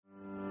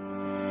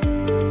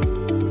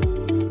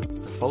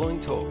following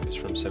talk is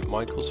from St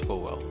Michael's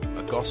Fulwell,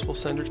 a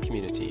gospel-centered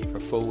community for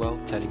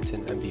Fulwell,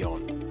 Teddington and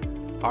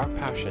beyond. Our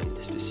passion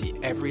is to see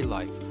every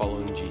life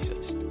following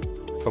Jesus.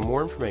 For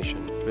more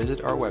information,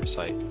 visit our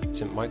website,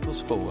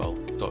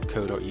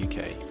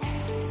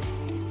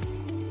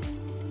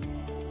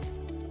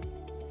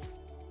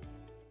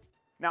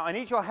 stmichaelsfulwell.co.uk. Now, I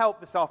need your help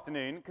this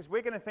afternoon because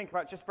we're going to think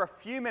about, just for a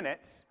few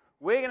minutes,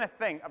 we're going to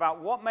think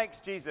about what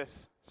makes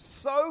Jesus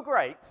so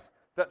great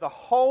that the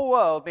whole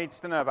world needs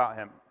to know about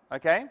him,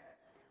 okay?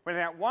 We're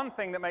going to think about one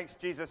thing that makes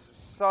Jesus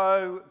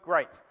so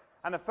great.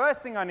 And the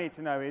first thing I need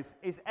to know is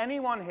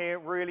anyone here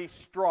really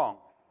strong?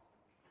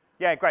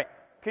 Yeah, great.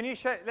 Can you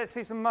show, let's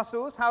see some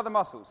muscles. How are the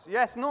muscles?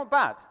 Yes, not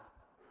bad.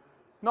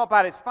 Not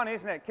bad. It's funny,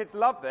 isn't it? Kids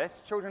love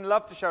this. Children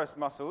love to show us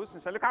muscles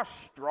and say, look how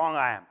strong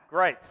I am.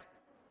 Great.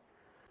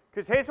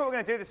 Because here's what we're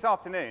going to do this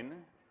afternoon.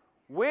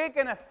 We're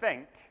going to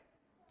think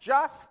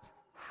just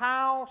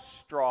how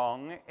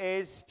strong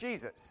is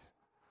Jesus?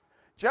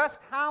 Just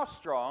how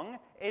strong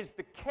is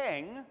the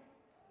king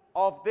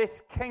of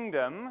this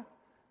kingdom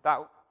that,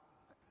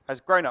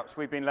 as grown-ups,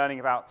 we've been learning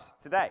about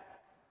today?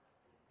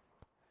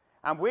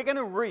 And we're going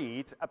to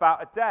read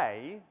about a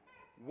day,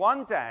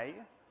 one day,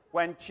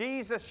 when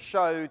Jesus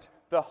showed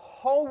the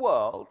whole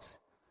world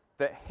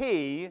that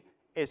he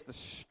is the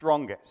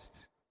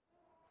strongest.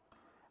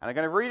 And I'm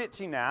going to read it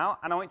to you now,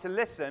 and I want you to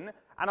listen,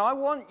 and I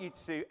want you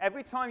to,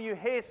 every time you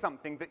hear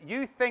something that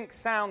you think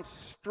sounds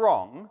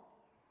strong,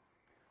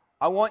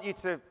 I want you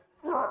to,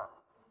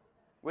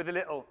 with a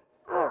little,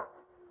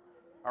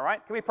 all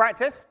right? Can we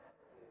practice?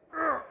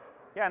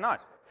 Yeah, nice.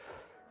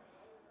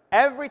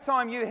 Every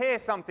time you hear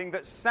something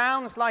that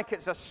sounds like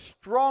it's a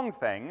strong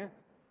thing,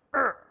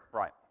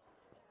 right.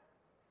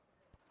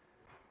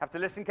 Have to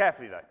listen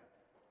carefully, though.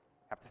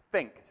 Have to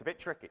think. It's a bit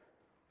tricky.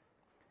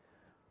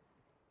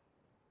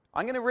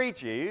 I'm going to read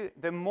you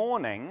the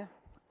morning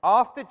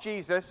after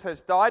Jesus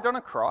has died on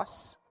a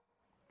cross,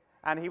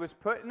 and he was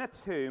put in a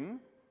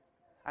tomb,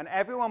 and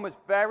everyone was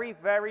very,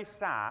 very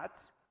sad.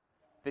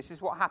 This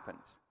is what happened.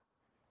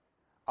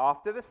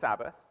 After the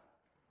Sabbath,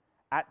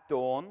 at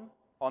dawn,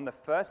 on the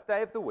first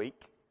day of the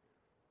week,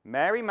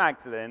 Mary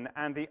Magdalene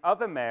and the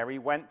other Mary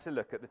went to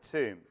look at the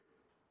tomb.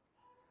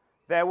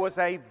 There was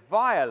a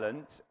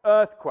violent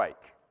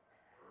earthquake.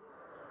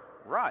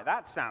 Right,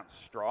 that sounds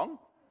strong.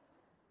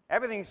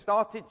 Everything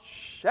started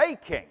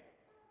shaking.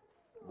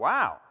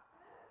 Wow.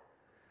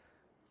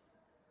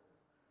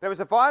 There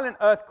was a violent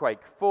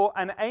earthquake, for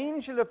an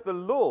angel of the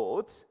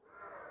Lord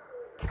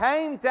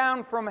came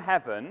down from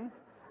heaven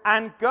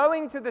and,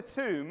 going to the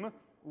tomb,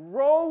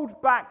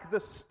 rolled back the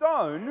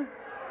stone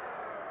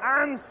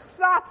and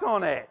sat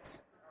on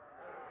it.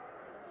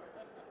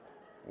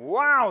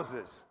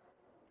 Wowzers.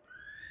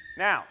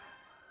 Now,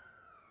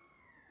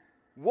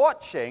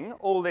 watching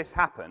all this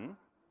happen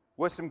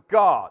were some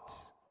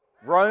guards.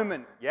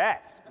 Roman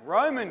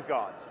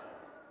guards.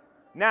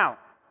 Now,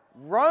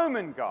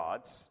 Roman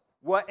guards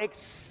were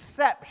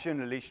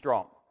exceptionally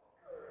strong.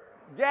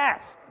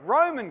 Yes,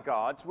 Roman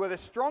guards were the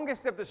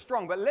strongest of the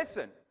strong. But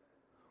listen,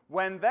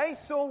 when they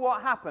saw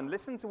what happened,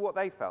 listen to what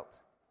they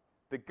felt.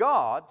 The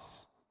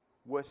guards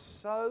were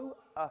so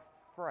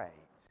afraid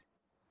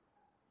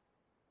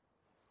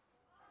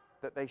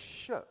that they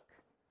shook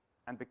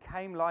and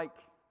became like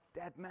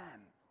dead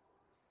men.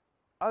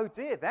 Oh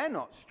dear, they're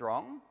not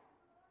strong.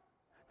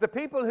 The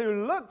people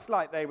who looked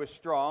like they were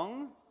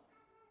strong,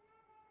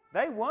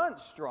 they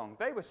weren't strong.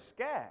 They were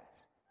scared.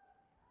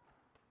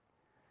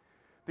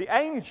 The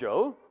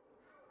angel,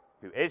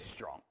 who is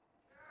strong,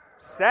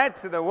 said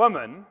to the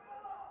woman,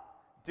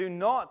 "Do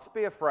not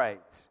be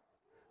afraid,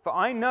 for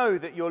I know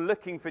that you're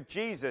looking for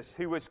Jesus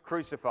who was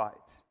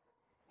crucified.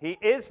 He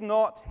is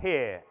not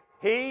here.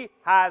 He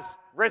has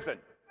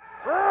risen."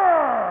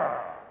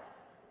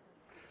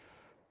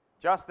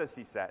 Just as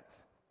he said.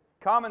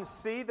 "Come and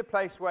see the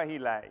place where he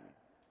lay.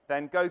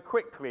 Then go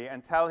quickly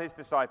and tell his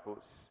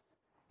disciples,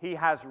 he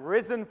has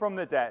risen from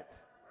the dead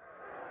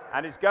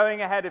and is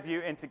going ahead of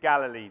you into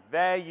Galilee.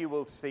 There you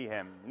will see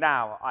him.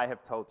 Now I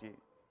have told you."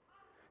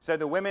 So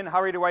the women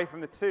hurried away from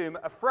the tomb,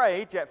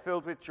 afraid yet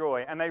filled with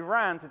joy, and they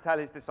ran to tell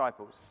his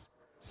disciples.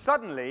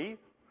 Suddenly,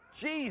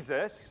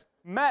 Jesus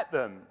met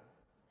them.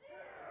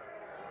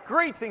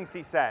 "Greetings,"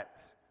 he said.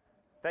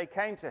 They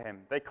came to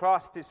him. They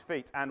clasped his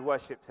feet and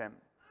worshipped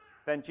him.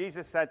 Then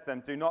Jesus said to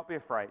them, "Do not be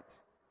afraid.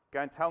 Go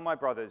and tell my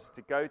brothers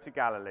to go to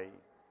Galilee,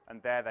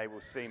 and there they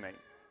will see me."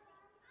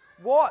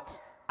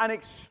 What an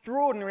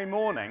extraordinary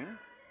morning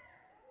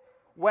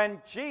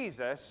when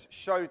Jesus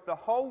showed the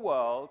whole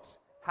world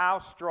how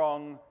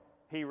strong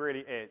he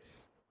really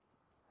is.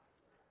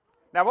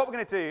 Now, what we're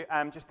going to do,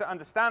 just to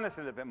understand this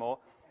a little bit more,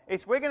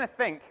 is we're going to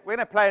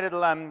play a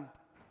little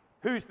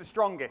Who's the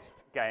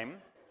Strongest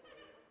game,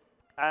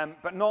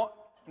 but not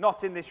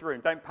in this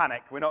room. Don't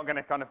panic. We're not going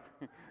to kind of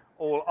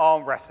all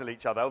arm wrestle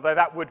each other, although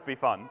that would be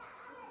fun.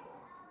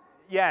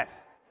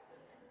 Yes.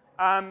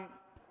 I'm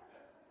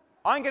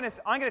going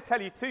to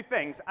tell you two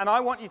things, and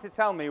I want you to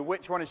tell me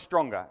which one is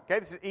stronger. Okay,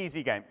 this is an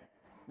easy game.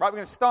 Right, we're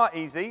going to start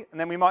easy, and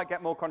then we might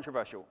get more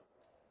controversial.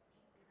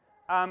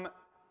 A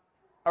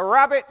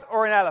rabbit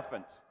or an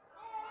elephant?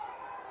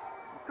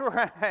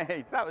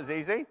 Great, that was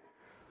easy.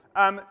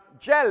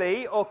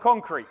 Jelly or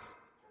concrete?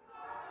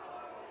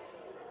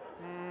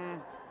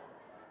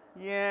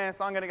 Yes,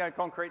 I'm going to go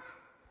concrete.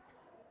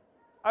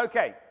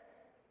 Okay.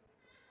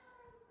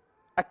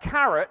 A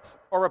carrot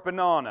or a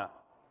banana?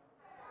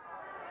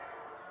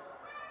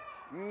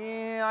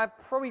 Yeah,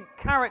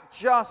 carrot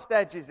just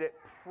edges it,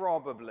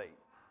 probably.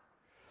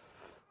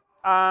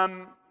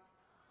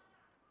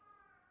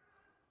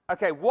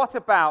 Okay, what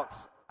about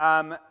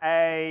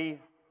I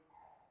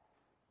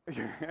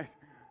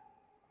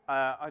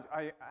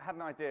had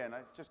an idea and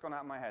it's just gone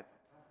out of my head.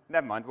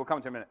 Never mind, we'll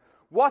come to it in a minute.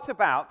 What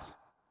about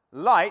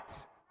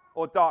light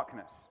or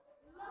darkness?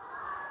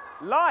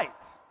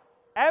 Light.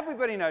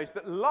 Everybody knows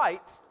that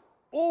light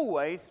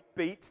always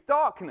beats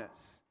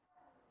darkness.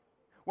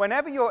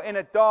 Whenever you're in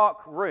a dark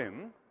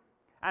room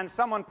and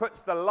someone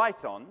puts the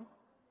light on,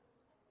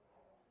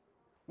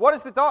 what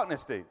does the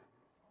darkness do?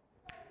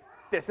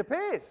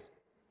 Disappears.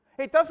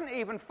 It doesn't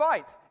even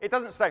fight. It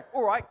doesn't say,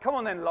 all right, come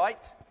on then,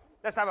 light.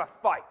 Let's have a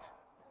fight.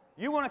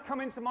 You want to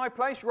come into my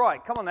place?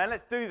 Right, come on then,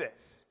 let's do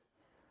this.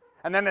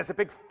 And then there's a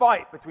big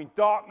fight between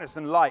darkness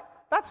and light.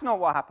 That's not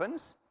what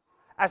happens.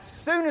 As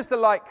soon as the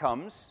light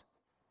comes,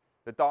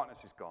 the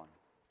darkness is gone.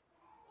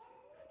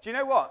 Do you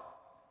know what?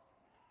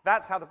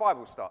 That's how the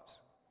Bible starts.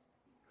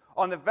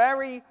 On the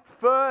very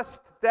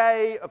first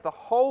day of the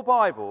whole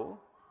Bible,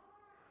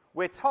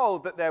 we're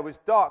told that there was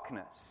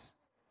darkness.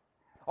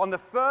 On the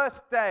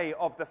first day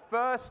of the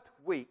first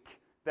week,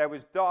 there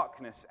was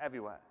darkness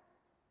everywhere.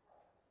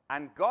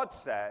 And God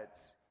said,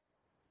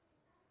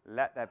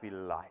 let there be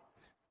light.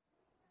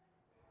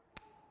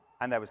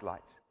 And there was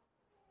light.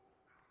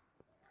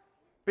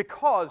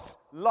 Because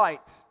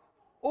light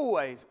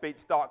always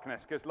beats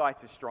darkness, because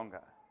light is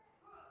stronger.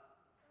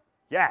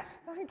 Yes,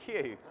 thank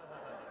you.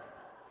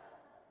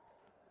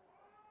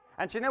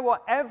 And do you know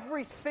what?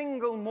 Every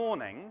single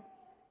morning,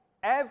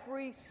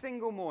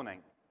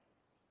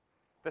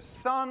 the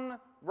sun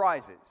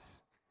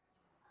rises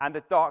and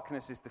the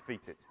darkness is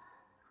defeated.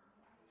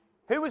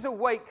 Who was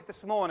awake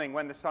this morning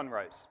when the sun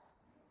rose?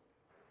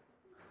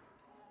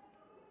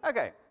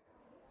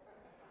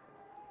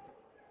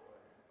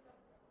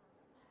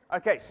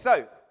 Okay,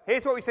 so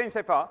here's what we've seen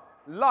so far.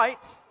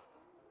 Light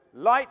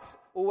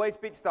always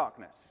beats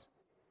darkness.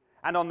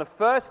 And on the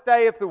first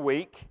day of the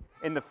week,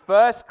 in the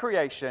first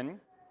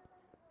creation,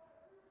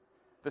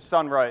 the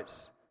sun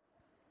rose.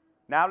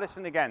 Now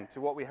listen again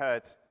to what we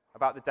heard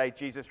about the day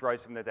Jesus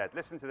rose from the dead.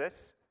 Listen to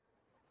this.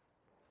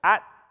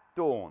 At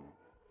dawn,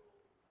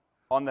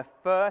 on the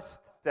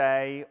first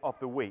day of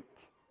the week.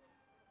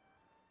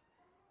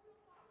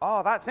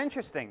 Oh, that's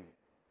interesting.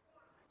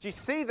 Do you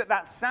see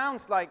that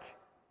sounds like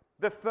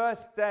the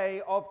first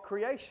day of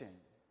creation?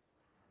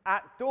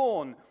 At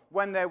dawn,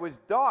 when there was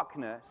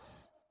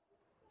darkness,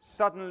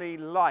 suddenly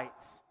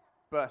light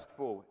burst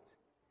forward.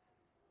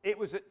 It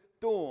was at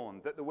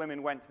dawn that the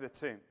women went to the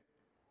tomb.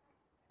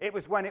 It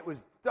was when it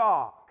was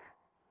dark,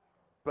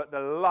 but the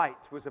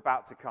light was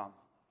about to come.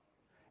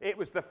 It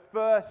was the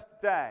first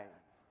day.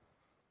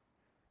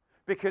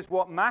 Because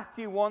what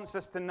Matthew wants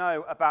us to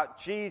know about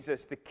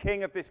Jesus, the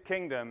King of this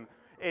kingdom,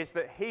 is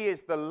that he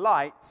is the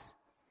light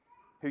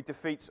who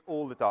defeats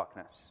all the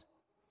darkness.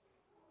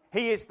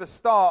 He is the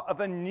start of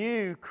a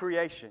new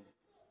creation.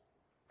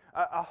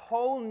 A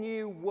whole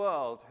new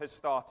world has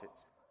started.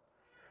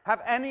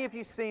 Have any of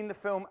you seen the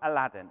film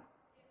Aladdin?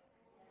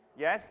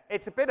 Yes?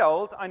 It's a bit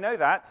old, I know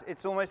that.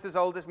 It's almost as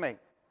old as me.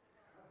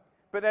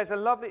 But there's a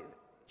lovely...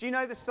 Do you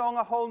know the song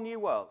A Whole New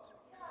World?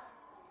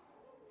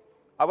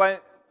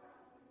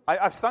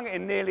 I've sung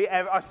it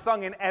I've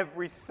sung in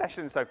every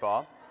session so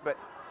far, but...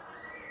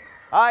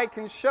 I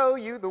can show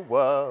you the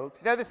world.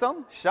 You know this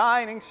song?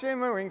 Shining,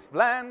 shimmering,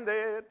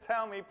 splendid.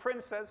 Tell me,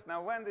 princess,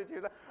 now when did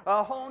you...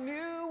 A whole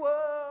new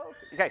world.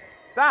 Okay,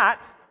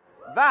 that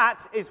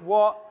is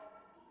what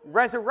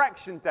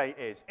Resurrection Day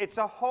is. It's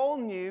a whole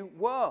new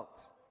world.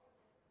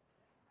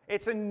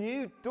 It's a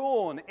new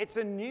dawn. It's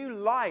a new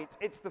light.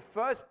 It's the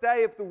first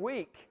day of the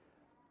week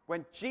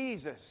when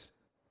Jesus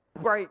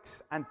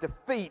breaks and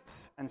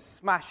defeats and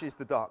smashes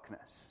the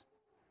darkness.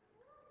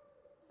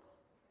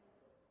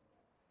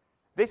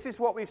 This is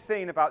what we've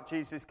seen about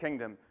Jesus'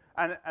 kingdom.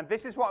 And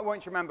this is what I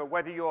want you to remember.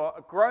 Whether you're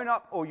a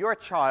grown-up or you're a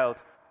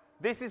child,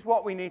 this is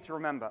what we need to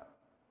remember.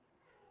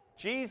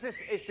 Jesus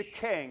is the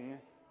king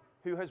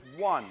who has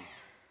won.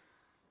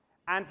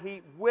 And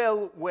he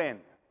will win.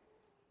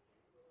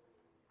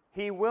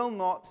 He will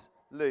not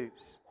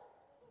lose.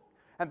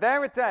 And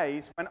there are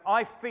days when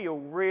I feel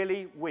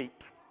really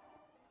weak.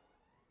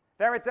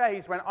 There are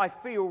days when I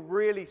feel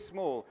really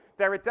small.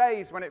 There are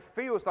days when it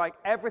feels like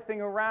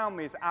everything around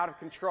me is out of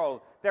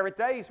control. There are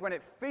days when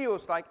it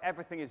feels like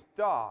everything is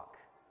dark.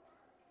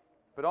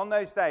 But on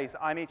those days,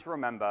 I need to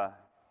remember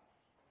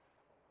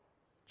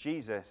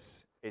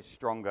Jesus is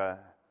stronger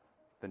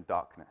than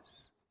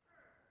darkness.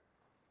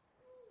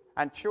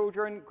 And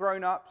children,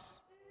 grown-ups,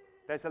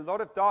 there's a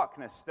lot of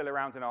darkness still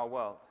around in our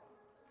world.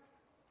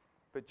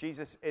 But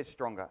Jesus is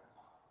stronger.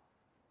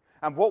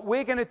 And what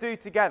we're going to do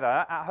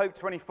together at Hope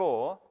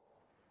 24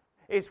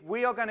 is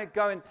we are going to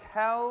go and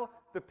tell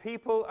the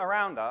people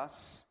around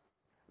us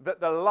that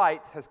the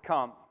light has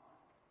come.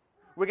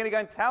 We're going to go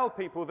and tell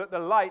people that the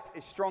light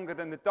is stronger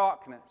than the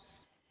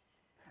darkness.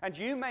 And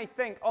you may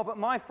think, oh, but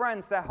my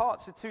friends, their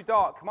hearts are too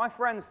dark. My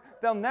friends,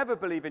 they'll never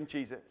believe in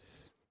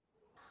Jesus.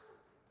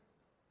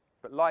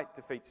 But light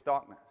defeats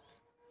darkness.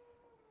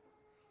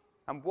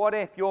 And what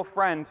if your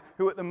friend,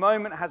 who at the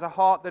moment has a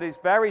heart that is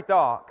very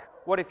dark,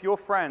 what if your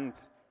friend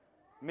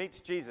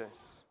meets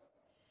Jesus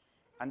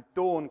and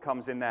dawn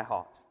comes in their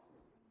heart?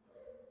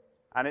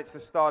 And it's the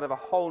start of a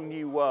whole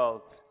new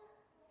world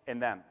in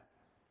them.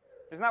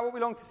 Isn't that what we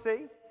long to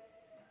see?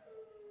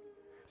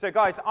 So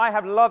guys, I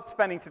have loved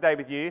spending today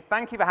with you.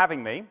 Thank you for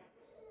having me.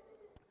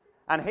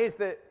 And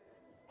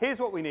here's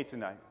what we need to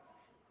know.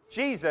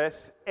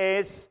 Jesus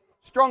is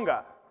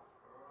stronger.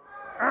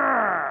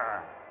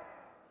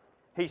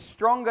 He's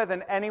stronger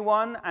than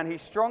anyone, and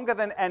he's stronger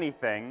than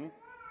anything,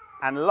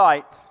 and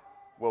light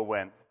will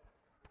win.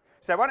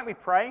 So why don't we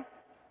pray?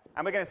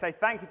 And we're going to say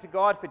thank you to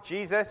God for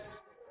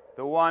Jesus,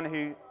 the one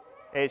who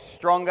is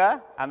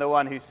stronger and the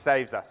one who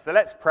saves us. So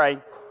let's pray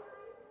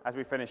as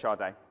we finish our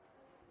day.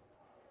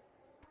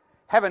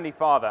 Heavenly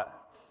Father,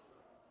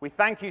 we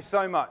thank you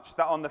so much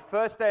that on the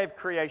first day of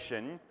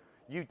creation,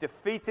 you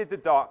defeated the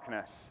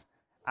darkness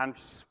and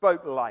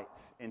spoke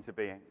light into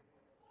being.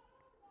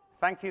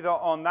 Thank you that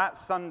on that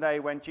Sunday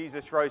when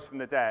Jesus rose from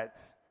the dead,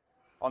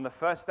 on the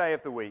first day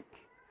of the week,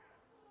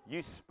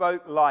 you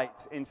spoke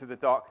light into the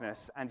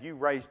darkness and you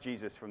raised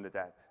Jesus from the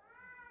dead.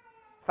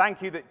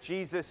 Thank you that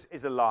Jesus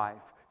is alive.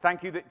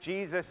 Thank you that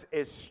Jesus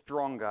is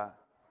stronger.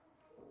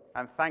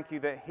 And thank you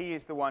that he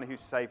is the one who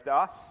saved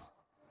us,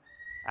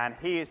 and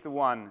he is the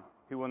one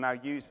who will now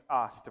use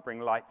us to bring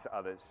light to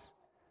others.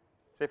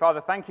 So, Father,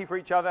 thank you for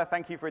each other.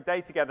 Thank you for a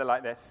day together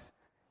like this.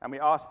 And we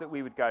ask that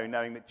we would go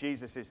knowing that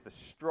Jesus is the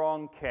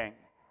strong King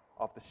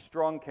of the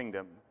strong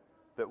kingdom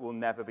that will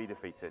never be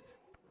defeated.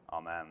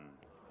 Amen.